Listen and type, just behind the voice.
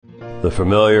The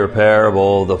familiar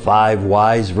parable, the 5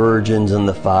 wise virgins and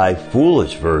the 5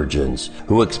 foolish virgins,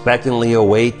 who expectantly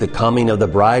await the coming of the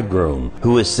bridegroom,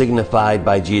 who is signified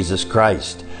by Jesus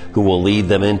Christ, who will lead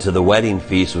them into the wedding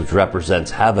feast which represents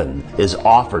heaven, is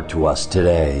offered to us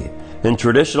today. In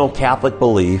traditional Catholic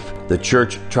belief, the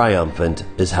church triumphant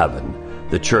is heaven.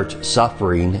 The church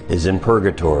suffering is in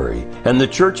purgatory, and the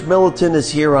church militant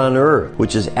is here on earth,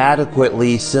 which is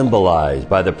adequately symbolized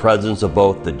by the presence of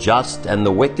both the just and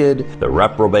the wicked, the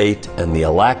reprobate and the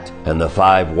elect, and the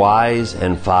 5 wise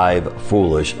and 5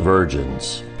 foolish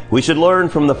virgins. We should learn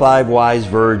from the 5 wise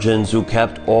virgins who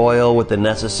kept oil with the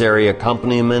necessary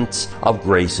accompaniments of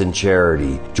grace and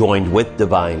charity, joined with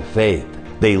divine faith.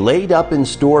 They laid up in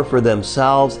store for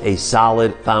themselves a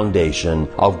solid foundation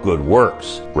of good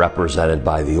works, represented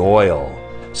by the oil.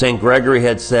 St. Gregory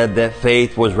had said that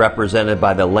faith was represented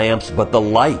by the lamps, but the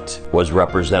light was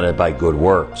represented by good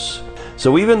works.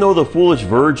 So even though the foolish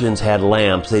virgins had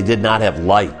lamps, they did not have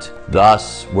light.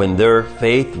 Thus, when their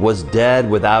faith was dead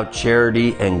without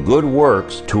charity and good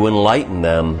works to enlighten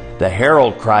them, the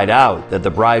herald cried out that the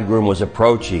bridegroom was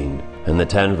approaching. And the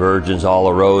 10 virgins all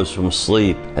arose from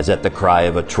sleep as at the cry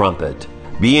of a trumpet.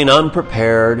 Being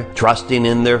unprepared, trusting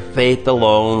in their faith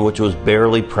alone, which was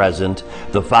barely present,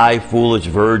 the 5 foolish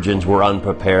virgins were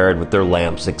unprepared with their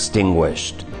lamps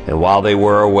extinguished. And while they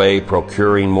were away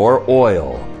procuring more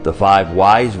oil, the 5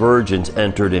 wise virgins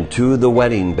entered into the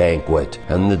wedding banquet,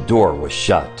 and the door was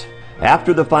shut.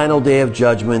 After the final day of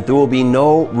judgment, there will be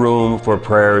no room for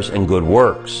prayers and good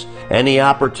works. Any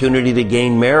opportunity to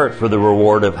gain merit for the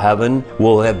reward of heaven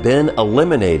will have been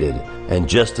eliminated, and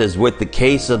just as with the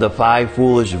case of the 5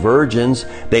 foolish virgins,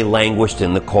 they languished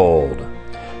in the cold.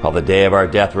 While the day of our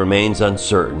death remains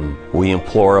uncertain, we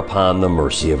implore upon the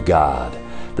mercy of God.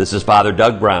 This is Father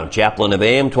Doug Brown, chaplain of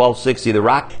AM 1260 The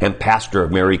Rock and pastor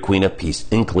of Mary Queen of Peace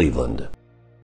in Cleveland.